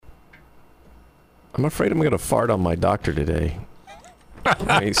I'm afraid I'm going to fart on my doctor today.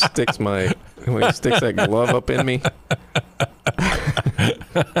 When he sticks that glove up in me.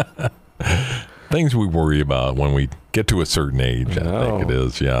 Things we worry about when we get to a certain age, I think it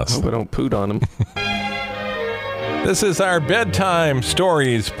is, yes. I hope I don't poot on him. This is our Bedtime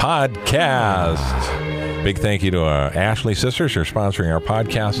Stories podcast. Big thank you to our Ashley sisters for sponsoring our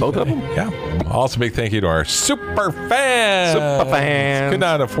podcast. Both of them? Yeah. Also, big thank you to our super fans. Super fans. Could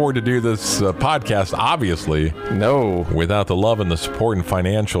not afford to do this podcast, obviously. No. Without the love and the support and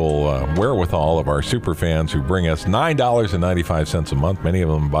financial wherewithal of our super fans who bring us $9.95 a month, many of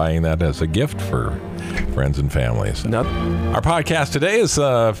them buying that as a gift for friends and families. Our podcast today is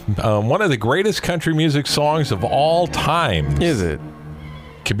one of the greatest country music songs of all time. Is it?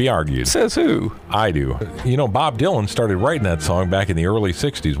 Could be argued. Says who? I do. You know, Bob Dylan started writing that song back in the early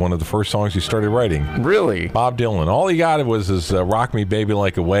 60s, one of the first songs he started writing. Really? Bob Dylan. All he got was his Rock Me Baby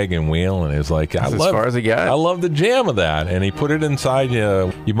Like a Wagon Wheel, and it was like, as far as he got? I love the jam of that. And he put it inside,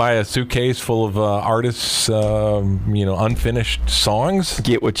 you buy a suitcase full of artists, unfinished songs.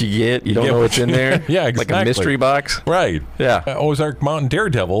 Get what you get. You don't know what's in there. Yeah, exactly. Like a mystery box. Right. Yeah. Ozark Mountain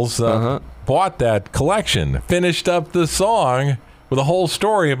Daredevils bought that collection, finished up the song with a whole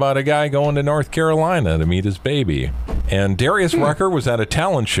story about a guy going to North Carolina to meet his baby. And Darius Rucker was at a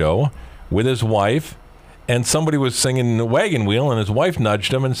talent show with his wife, and somebody was singing the Wagon Wheel, and his wife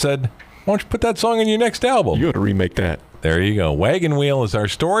nudged him and said, why don't you put that song in your next album? You ought to remake that. There you go. Wagon Wheel is our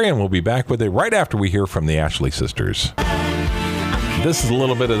story, and we'll be back with it right after we hear from the Ashley sisters. This is a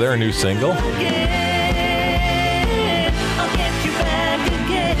little bit of their new single.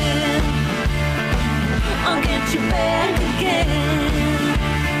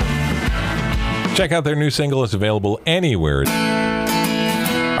 Check out their new single. It's available anywhere.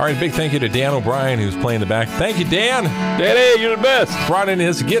 All right, big thank you to Dan O'Brien, who's playing the back. Thank you, Dan. Danny, you're the best. Brought in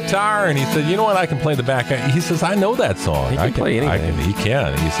his guitar, and he said, you know what, I can play the back. He says, I know that song. He can play anything. He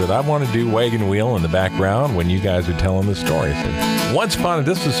can. He said, I want to do Wagon Wheel in the background when you guys are telling the story. So, once upon,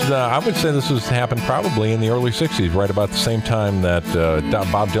 this was, I would say this was happened probably in the early 60s, right about the same time that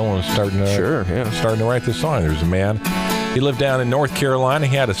Bob Dylan was starting to write this song. There's a man. He lived down in North Carolina.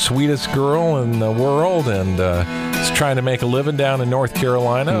 He had the sweetest girl in the world, and was trying to make a living down in North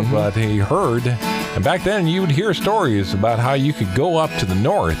Carolina, but he heard, and back then you would hear stories about how you could go up to the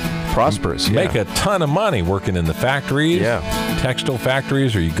north, prosperous, make a ton of money working in the factories, textile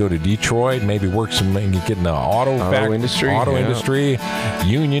factories, or you go to Detroit, maybe work maybe get in the auto industry,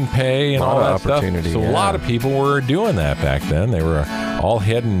 union pay, and all that stuff. So a lot of people were doing that back then. They were all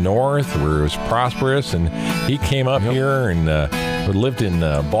heading north where it was prosperous, and he came up here and lived in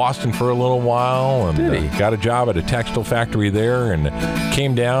Boston for a little while, and got a job at a textile factory there, and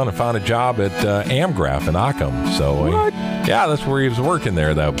came down and found a job at Amgraph in Occam. So that's where he was working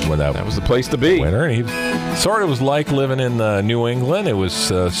there. That was the place to be. Winter, and he sort of was like living in New England. It was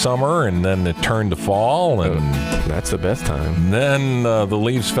summer, and then it turned to fall, and that's the best time. And then the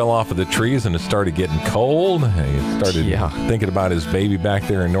leaves fell off of the trees, and it started getting cold. And he started thinking about his baby back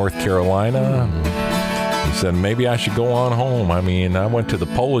there in North Carolina. He said, maybe I should go on home. I mean, I went to the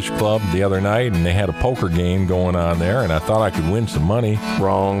Polish club the other night, and they had a poker game going on there, and I thought I could win some money.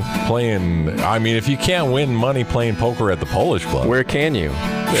 Wrong. If you can't win money playing poker at the Polish club. Where can you?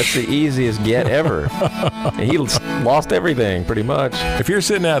 That's the easiest get ever. He lost everything, pretty much. If you're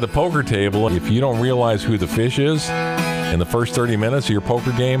sitting at the poker table, if you don't realize who the fish is in the first 30 minutes of your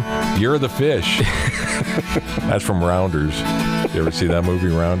poker game, you're the fish. That's from Rounders. You ever see that movie,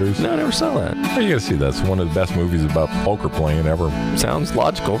 Rounders? No, I never saw that. Oh, you gotta see that. It's one of the best movies about poker playing ever. Sounds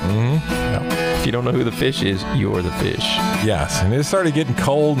logical. If you don't know who the fish is, you're the fish. Yes, and it started getting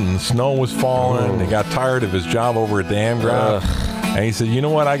cold, and the snow was falling, and he got tired of his job over at the Amgraph. And he said, you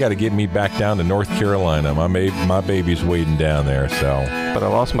know what, I got to get me back down to North Carolina. My baby's waiting down there, so. But I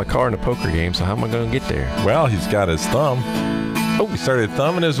lost my car in a poker game, so how am I going to get there? Well, he's got his thumb. He started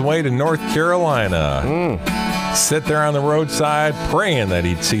thumbing his way to North Carolina. Sit there on the roadside praying that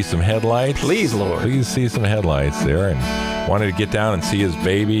he'd see some headlights. Please, Lord. Please see some headlights there. And wanted to get down and see his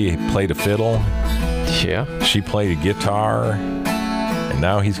baby. He played a fiddle. Yeah. She played a guitar. And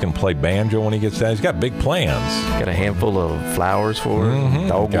now he's going to play banjo when he gets down. He's got big plans. Got a handful of flowers for her.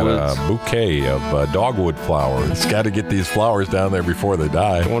 Dogwoods. Got a bouquet of dogwood flowers. He's got to get these flowers down there before they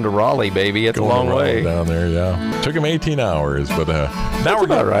die. Going to Raleigh, baby. It's a long way. Down there, yeah. Took him 18 hours, but now we're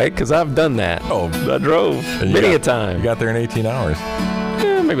about right, because I've done that. I drove many a time. You got there in 18 hours.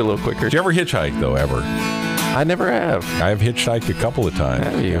 Yeah, maybe a little quicker. Did you ever hitchhike, though, ever? I never have. I've hitchhiked a couple of times.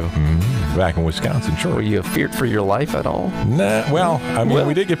 Have you? Back in Wisconsin, sure. Were you feared for your life at all? Nah, well, I mean,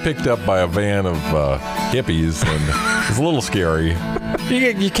 we did get picked up by a van of hippies, and it was a little scary.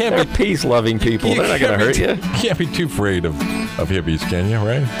 You can't be peace-loving people. They're not going to hurt you. You can't be too afraid of hippies, can you?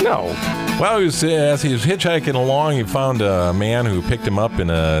 Right? No. Well, as he was hitchhiking along, he found a man who picked him up in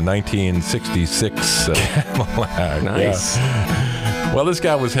a 1966 Cadillac. Nice. Yeah. Well, this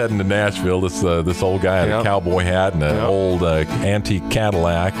guy was heading to Nashville. This old guy had a cowboy hat and an old antique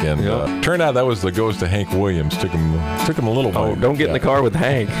Cadillac, and turned out that was the ghost of Hank Williams. Took him a little while. Oh, don't get in the car with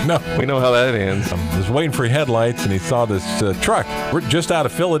Hank. No, we know how that ends. He was waiting for headlights, and he saw this truck. We're just out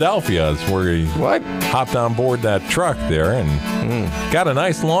of Philadelphia. Is where he hopped on board that truck there and got a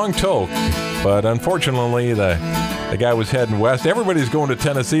nice long tow. But unfortunately, the guy was heading west. Everybody's going to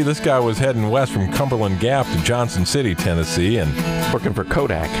Tennessee. This guy was heading west from Cumberland Gap to Johnson City, Tennessee, and working for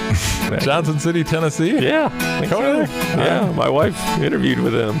Kodak. Johnson City, Tennessee? Yeah. Kodak? Yeah, my wife interviewed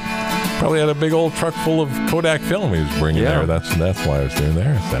with him. Probably had a big old truck full of Kodak film he was bringing there. That's why I was doing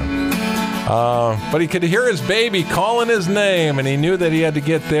there. So. But he could hear his baby calling his name, and he knew that he had to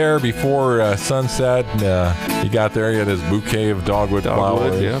get there before sunset. He got there. He had his bouquet of dogwood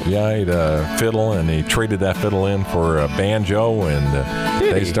flowers. Yeah, he had a fiddle, and he traded that fiddle in for a banjo, and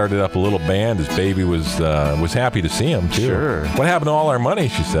they started up a little band. His baby was happy to see him, too. Sure. What happened to all our money,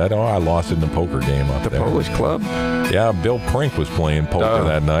 she said. Oh, I lost it in the poker game up there. The Polish club? Yeah, Bill Prink was playing poker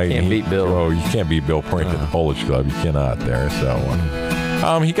that night. Can't beat Bill. Oh, you can't beat Bill Prink at the Polish club. You cannot there, so...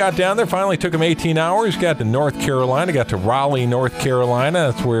 he got down there. Finally took him 18 hours. Got to North Carolina. Got to Raleigh, North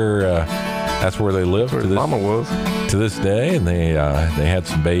Carolina. That's where they live. Where Mama was. To this day, and they had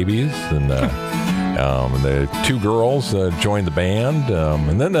some babies, and the two girls joined the band,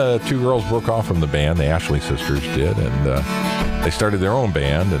 and then the two girls broke off from the band. The Ashley sisters did, and they started their own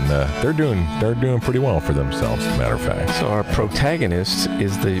band, and they're doing pretty well for themselves, as a matter of fact. So our protagonist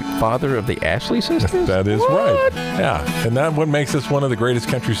is the father of the Ashley sisters? That is right. Yeah. And that what makes this one of the greatest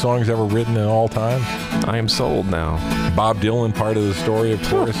country songs ever written in all time. I am sold now. Bob Dylan, part of the story, of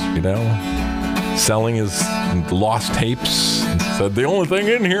course, selling his lost tapes. Said the only thing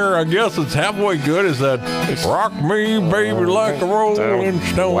in here, I guess, that's halfway good is that rock me, baby, like a rolling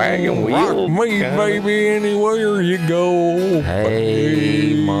stone. Wagon wheel. Rock me, baby, anywhere you go.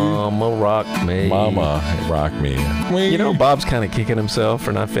 Hey, mama, rock me. Mama, rock me. You know, Bob's kind of kicking himself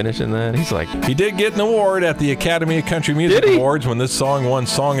for not finishing that. He's like... He did get an award at the Academy of Country Music Awards when this song won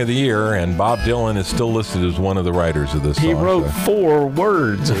Song of the Year, and Bob Dylan is still listed as one of the writers of this song. He wrote 4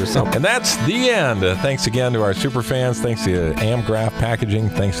 words or something. And that's the end. Thanks again to our super fans. Thanks to Amgraph Packaging.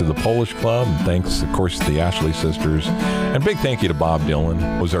 Thanks to the Polish Club. And thanks, of course, to the Ashley sisters. And big thank you to Bob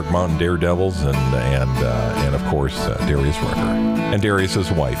Dylan, Ozark Mountain Daredevils, and of course, Darius Rucker. And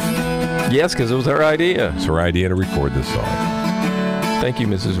Darius's wife. Yes, because it was her idea. It's her idea to record this song. Thank you,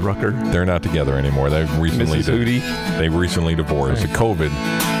 Mrs. Rucker. They're not together anymore. They've recently divorced. Right. The COVID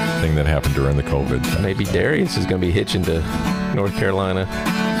thing that happened during the COVID. Maybe Darius is going to be hitching to North Carolina,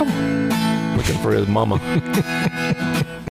 looking for his mama.